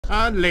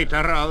And later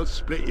I'll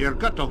split your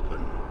gut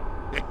open.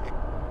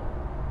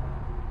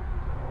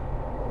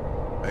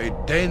 A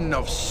den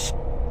of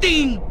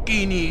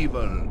stinking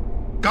evil.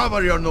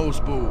 Cover your nose,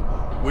 Boo.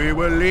 We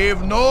will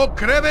leave no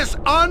crevice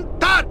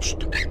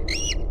untouched!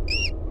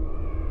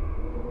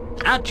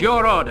 At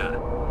your order.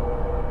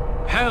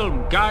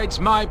 Helm guides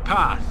my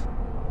path.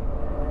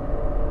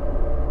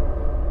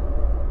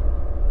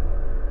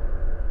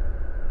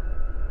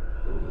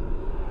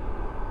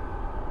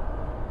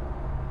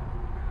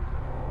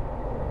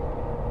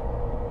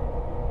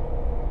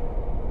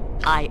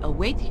 I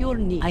await your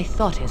need. I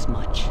thought as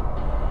much.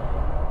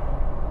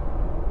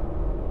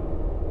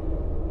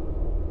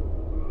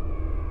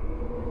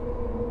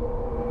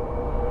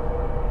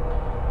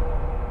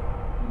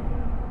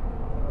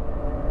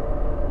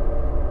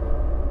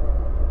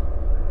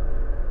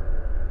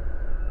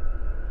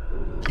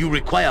 You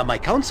require my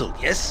counsel,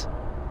 yes?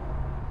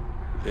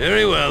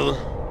 Very well.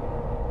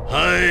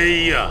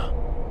 Hiya!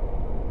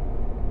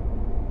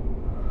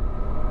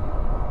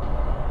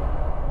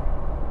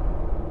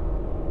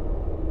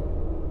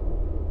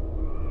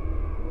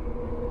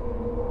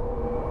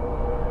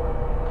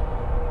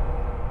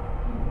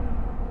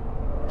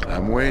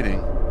 I'm waiting.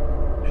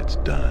 It's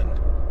done.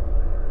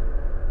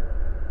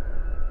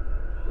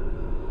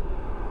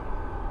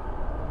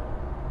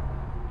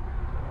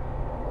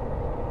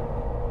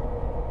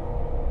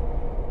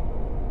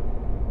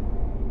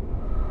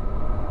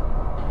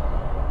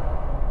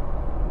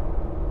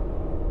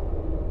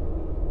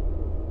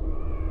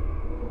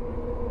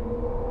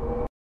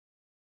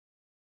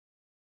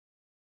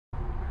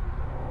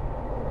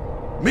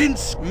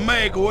 Minsk,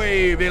 make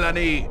way,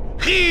 villainy!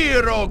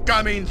 Hero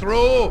coming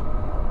through!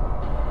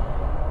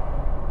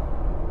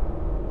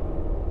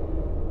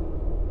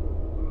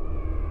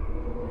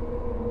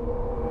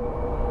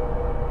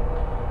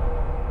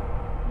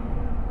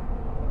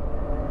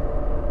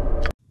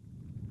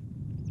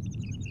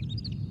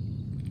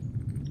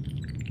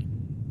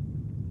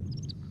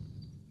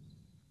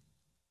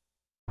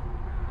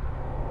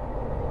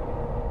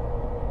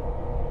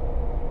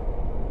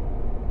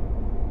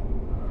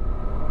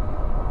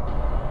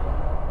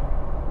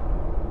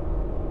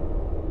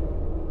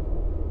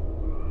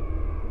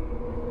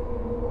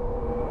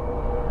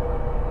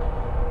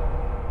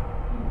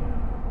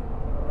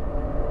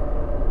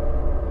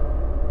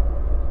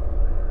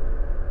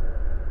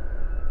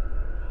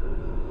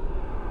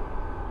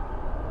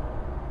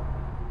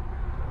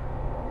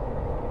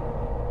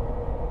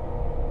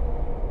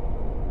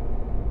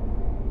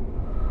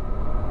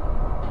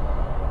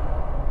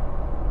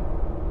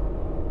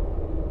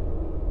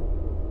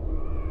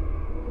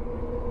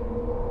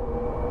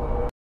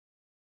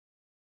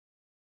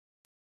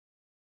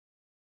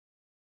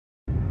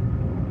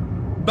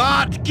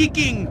 Butt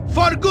kicking,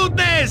 for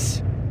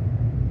goodness!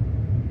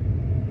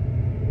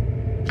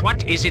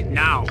 What is it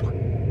now?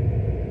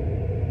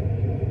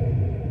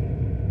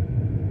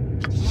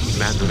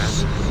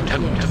 Madness,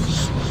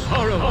 tempest,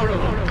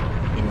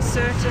 horror.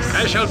 Insert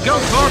I shall go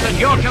forth at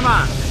your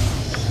command.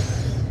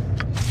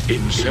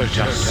 Insert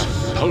us,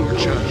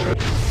 vulture.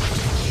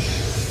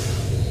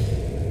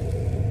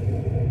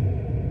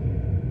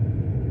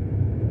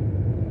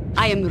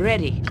 I am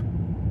ready.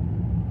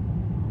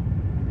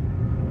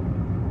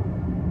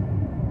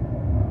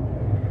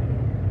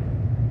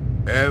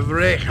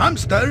 Every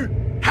hamster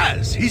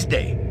has his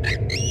day.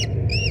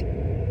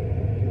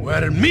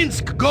 Where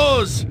Minsk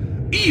goes,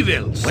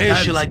 evil stands Where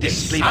shall I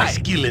display my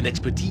aside. skill and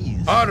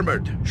expertise?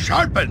 Armored,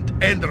 sharpened,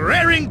 and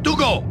raring to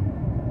go.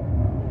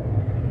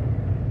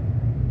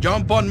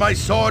 Jump on my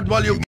sword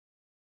while you...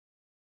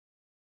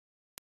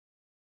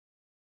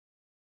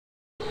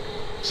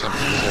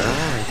 Something's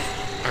awry.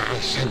 I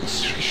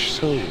sense fresh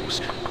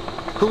souls.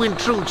 Who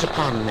intrudes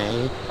upon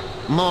me?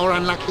 More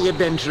unlucky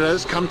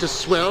adventurers come to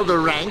swell the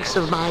ranks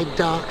of my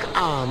dark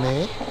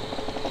army.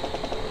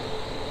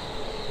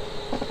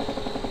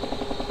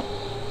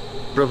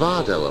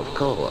 Bravado, of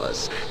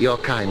course. Your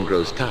kind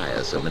grows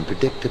tiresome and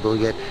predictable,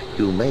 yet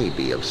you may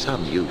be of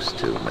some use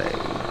to me.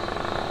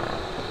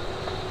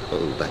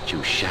 Oh, but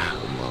you shall,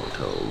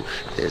 mortal.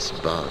 This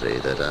body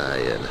that I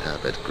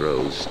inhabit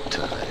grows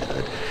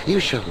tired. You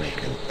shall make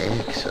an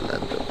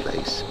excellent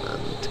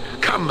replacement.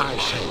 Come, my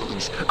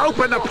shades,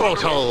 open the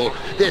portal!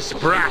 This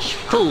brash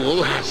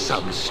fool has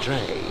some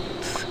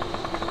strength.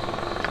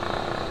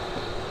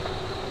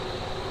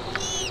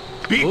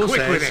 Be Who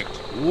quick with says it.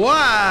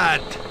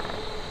 what?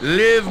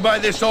 Live by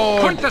the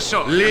sword. Point the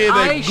sword, Live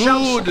and I a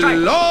shall good strike.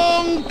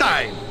 long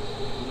time.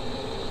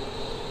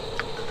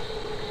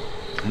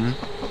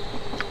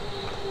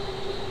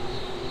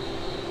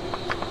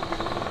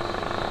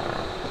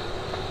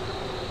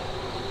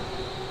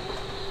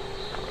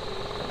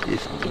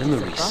 If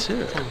memory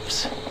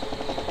serves.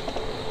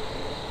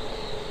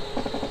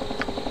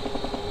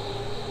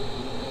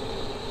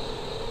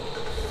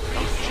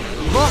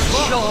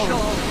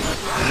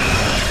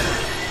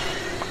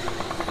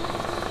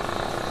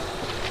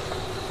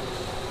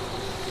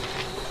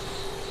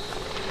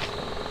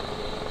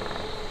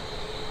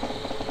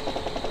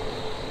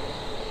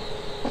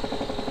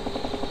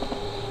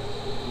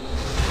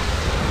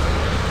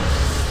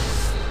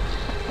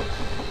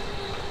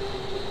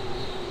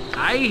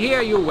 I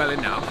hear you well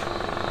enough.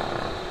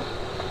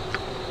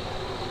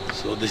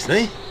 So this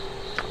night?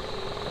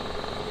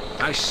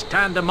 I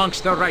stand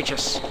amongst the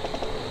righteous.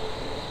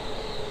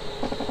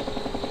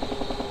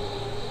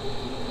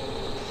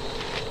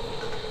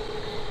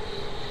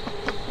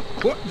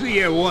 What do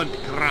you want,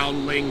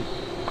 groundling?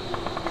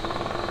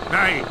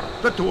 Aye,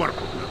 the dwarf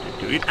will not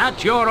do it.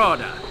 At your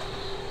order.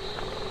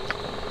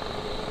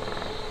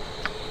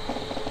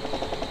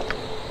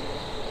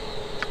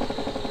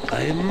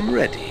 I am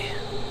ready,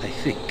 I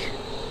think.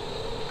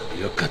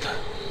 Your cutter.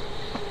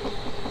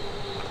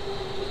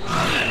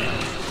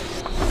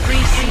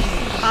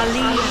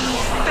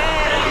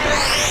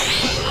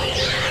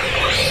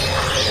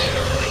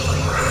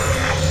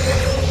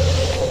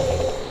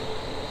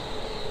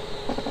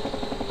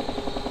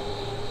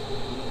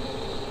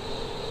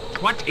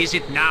 What is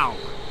it now?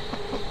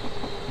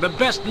 The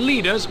best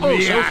leaders also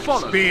Yes,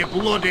 follow. be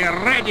bloody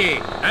ready!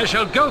 I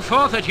shall go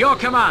forth at your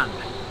command.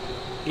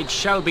 It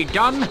shall be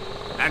done,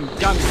 and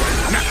done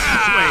well.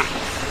 This way!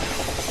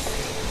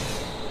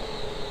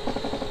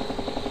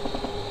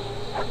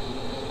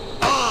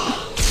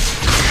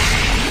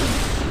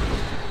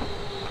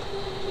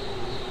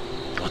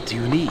 What do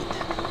you need?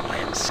 I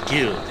am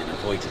skilled in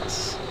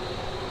avoidance.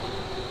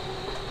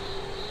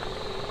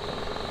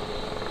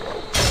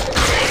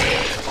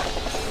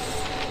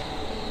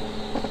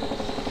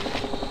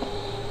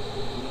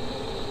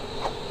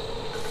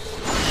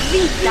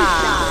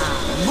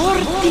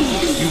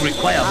 You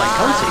require my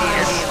counsel,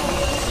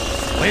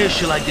 yes? Where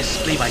shall I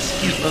display my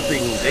skill?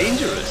 Nothing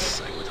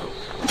dangerous, I would hope.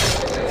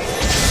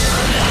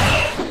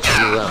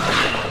 You're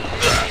up.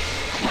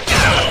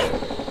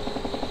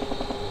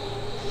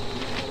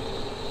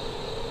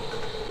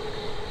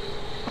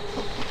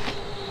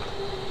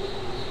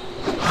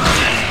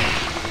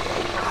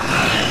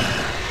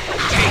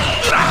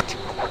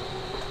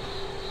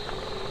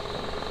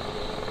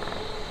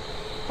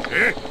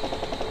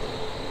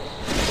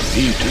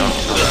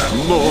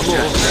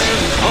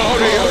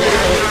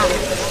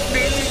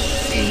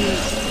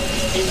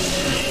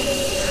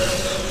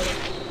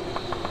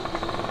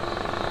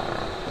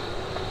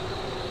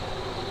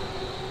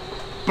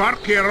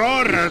 Bark your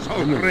orders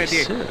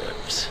already!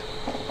 Serves.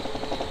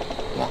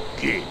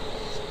 Okay.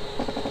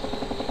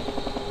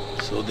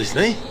 So this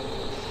night?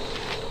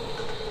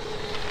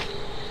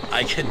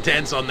 I can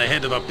dance on the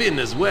head of a pin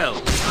as well.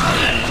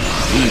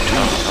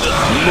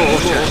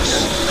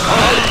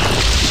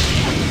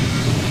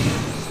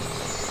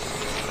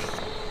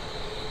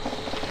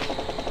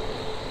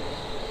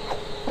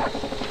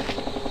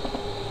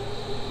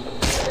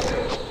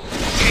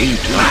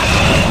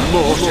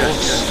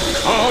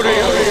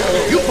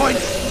 You point,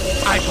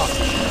 I point.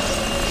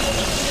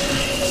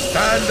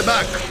 Stand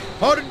back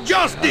for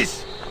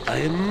justice! I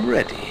am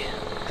ready,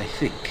 I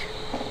think.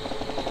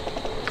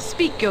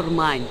 Speak your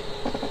mind.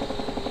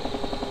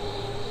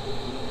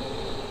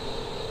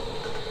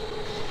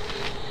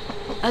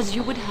 As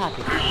you would have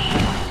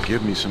it.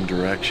 Give me some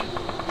direction.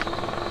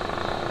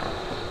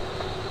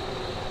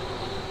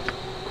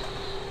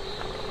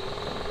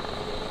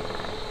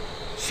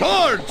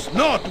 Swords,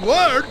 not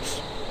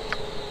words!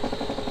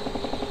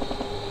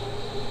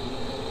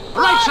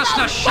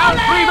 Righteousness shall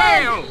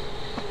prevail!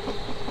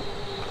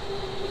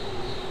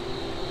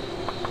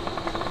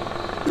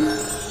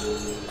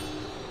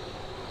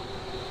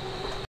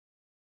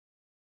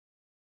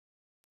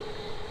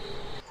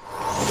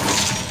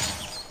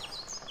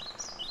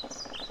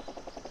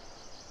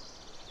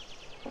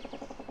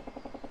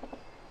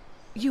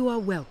 You are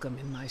welcome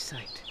in my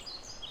sight.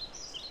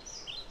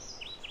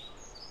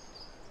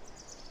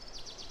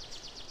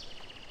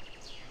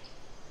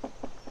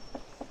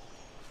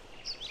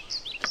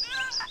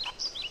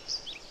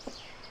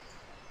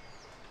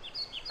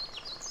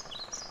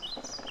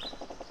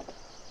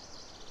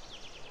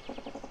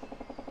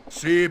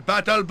 See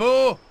battle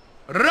bow?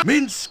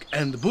 Minsk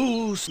and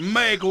Boost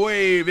make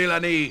way,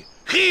 villainy!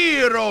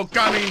 Hero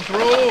coming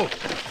through!